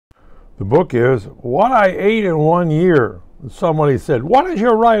The book is What I Ate in 1 Year. Somebody said, why don't you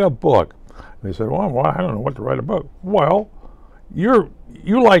write a book? And they said, well, I don't know what to write a book. Well, you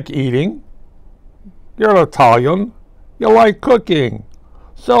like eating. You're an Italian. You like cooking.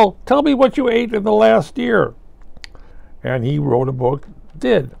 So tell me what you ate in the last year. And he wrote a book.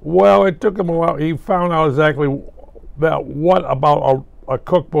 Did. Well, it took him a while. He found out exactly what about a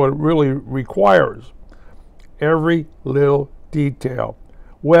cookbook really requires. Every little detail.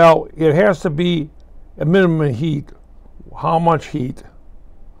 Well, it has to be a minimum heat. How much heat?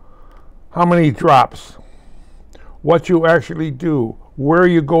 How many drops? What you actually do? Where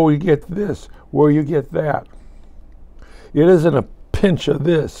you go, you get this. Where you get that. It isn't a pinch of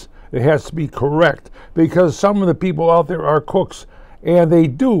this. It has to be correct, because some of the people out there are cooks and they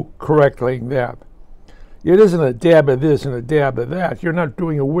do correctly that. It isn't a dab of this and a dab of that. You're not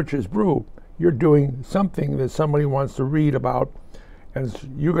doing a witch's brew. You're doing something that somebody wants to read about, and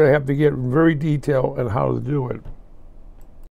you're going to have to get very detailed on how to do it.